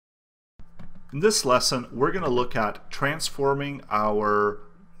In this lesson, we're going to look at transforming our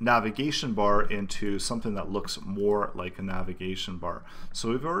navigation bar into something that looks more like a navigation bar.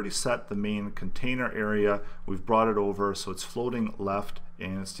 So we've already set the main container area, we've brought it over so it's floating left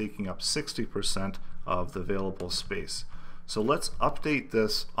and it's taking up 60% of the available space. So let's update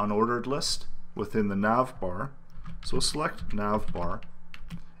this unordered list within the navbar. So we'll select navbar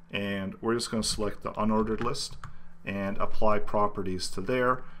and we're just going to select the unordered list and apply properties to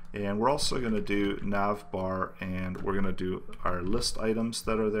there. And we're also going to do navbar and we're going to do our list items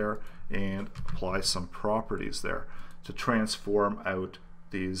that are there and apply some properties there to transform out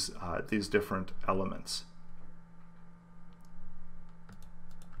these different elements.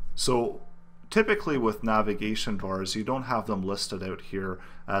 So typically with navigation bars, you don't have them listed out here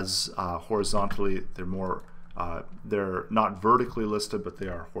as horizontally. They're not vertically listed, but they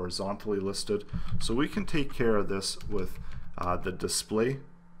are horizontally listed. So we can take care of this with the display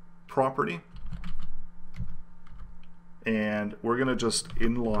property, and we're going to just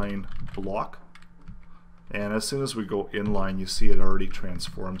inline block, and as soon as we go inline, you see it already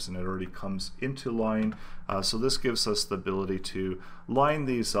transforms and it already comes into line. So this gives us the ability to line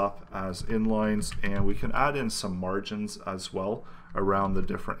these up as inlines, and we can add in some margins as well around the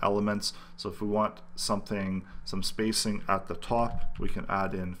different elements. So if we want some spacing at the top, we can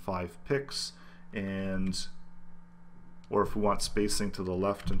add in 5 pixels, or if we want spacing to the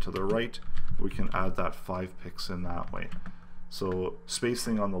left and to the right, we can add that 5 pixels in that way. So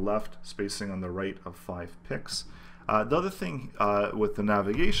spacing on the left, spacing on the right of 5 pixels. The other thing with the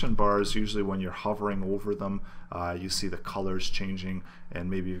navigation bars, usually when you're hovering over them, you see the colors changing, and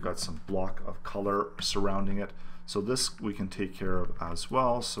maybe you've got some block of color surrounding it. So this we can take care of as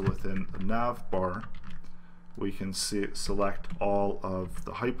well. So within the nav bar, we can select all of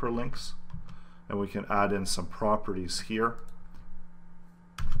the hyperlinks, and we can add in some properties here.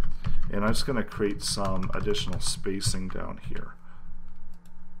 And I'm just going to create some additional spacing down here,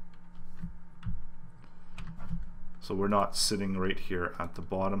 so we're not sitting right here at the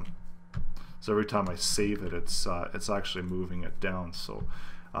bottom. So every time I save it, it's actually moving it down. So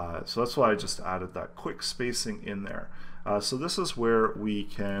that's why I just added that quick spacing in there. So this is where we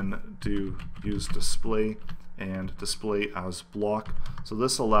can use display and display as block. So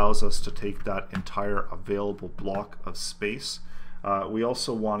this allows us to take that entire available block of space. We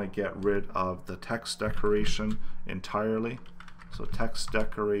also want to get rid of the text decoration entirely. So text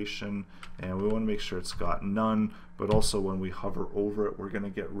decoration, and we want to make sure it's got none, but also when we hover over it, we're going to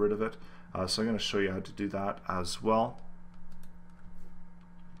get rid of it. So I'm going to show you how to do that as well.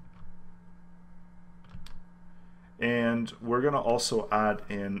 And we're going to also add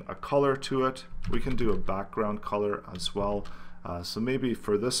in a color to it. We can do a background color as well. So maybe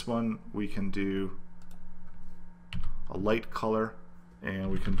for this one, we can do a light color,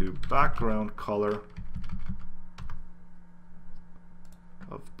 and we can do background color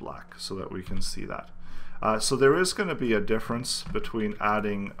of black so that we can see that. So there is going to be a difference between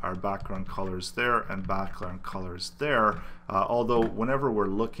adding our background colors there and background colors there, although whenever we're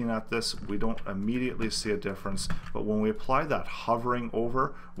looking at this, we don't immediately see a difference, but when we apply that hovering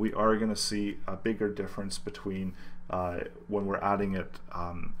over, we are going to see a bigger difference between when we're adding it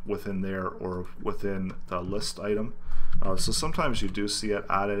within there or within the list item. So sometimes you do see it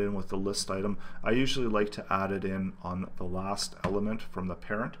added in with the list item. I usually like to add it in on the last element from the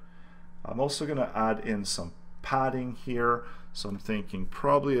parent. I'm also going to add in some padding here, so I'm thinking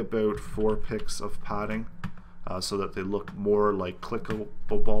probably about 4 pixels of padding so that they look more like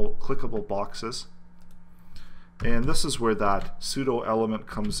clickable boxes. And this is where that pseudo element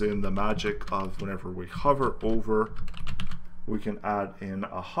comes in, the magic of whenever we hover over, we can add in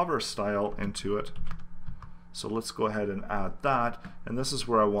a hover style into it. So let's go ahead and add that, and this is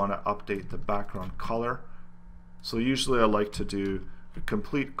where I want to update the background color. So usually I like to do a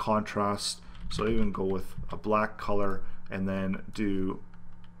complete contrast, so I even go with a black color and then do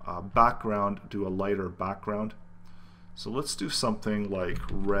a background, do a lighter background. So let's do something like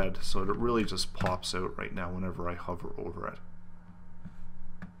red so that it really just pops out right now whenever I hover over it.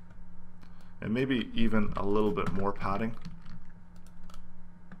 And maybe even a little bit more padding.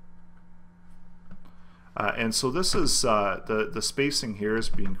 And so this is the spacing here is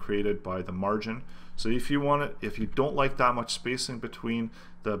being created by the margin. So if you don't like that much spacing between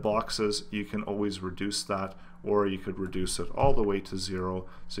the boxes, you can always reduce that, or you could reduce it all the way to 0,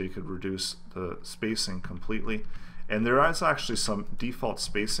 so you could reduce the spacing completely. And there is actually some default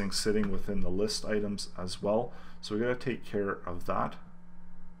spacing sitting within the list items as well, so we're going to take care of that.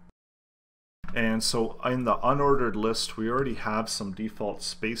 And so in the unordered list, we already have some default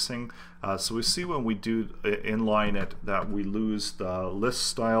spacing. So we see when we do inline it that we lose the list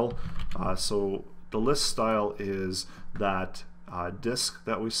style. So the list style is that disk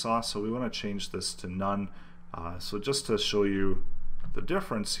that we saw. So we want to change this to none. So just to show you the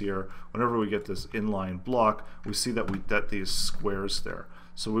difference here, whenever we get this inline block, we see that we get these squares there.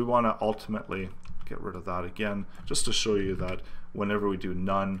 So we want to ultimately get rid of that again, just to show you that whenever we do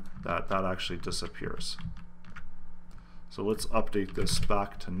none, that actually disappears. So let's update this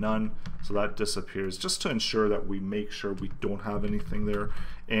back to none, so that disappears, just to ensure that we make sure we don't have anything there.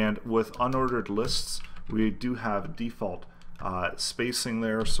 And with unordered lists, we do have default spacing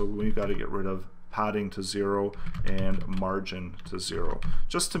there, so we've got to get rid of padding to 0 and margin to 0,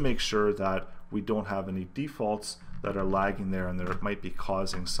 just to make sure that we don't have any defaults that are lagging there and that might be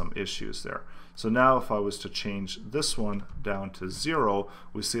causing some issues there. So now if I was to change this one down to 0,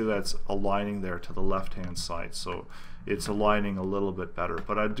 we see that it's aligning there to the left hand side, so it's aligning a little bit better.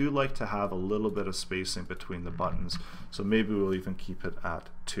 But I do like to have a little bit of spacing between the buttons, so maybe we'll even keep it at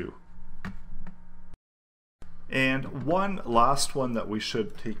 2. And one last one that we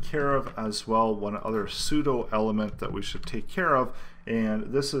should take care of as well, one other pseudo element that we should take care of,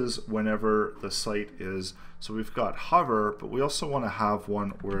 and this is whenever the site is, so we've got hover, but we also want to have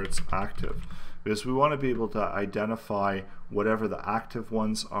one where it's active, because we want to be able to identify whatever the active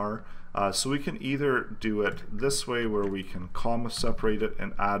ones are. So we can either do it this way where we can comma separate it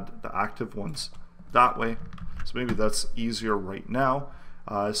and add the active ones that way. So maybe that's easier right now.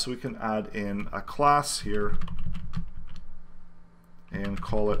 So we can add in a class here and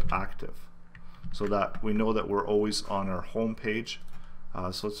call it active, so that we know that we're always on our home page.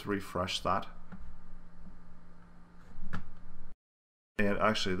 So let's refresh that. And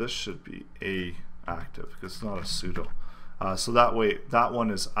actually this should be a active because it's not a pseudo. So that way that one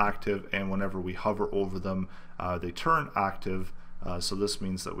is active, and whenever we hover over them they turn active. So this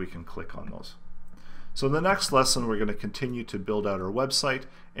means that we can click on those. So in the next lesson, we're going to continue to build out our website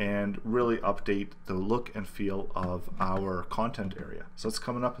and really update the look and feel of our content area. So it's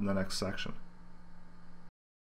coming up in the next section.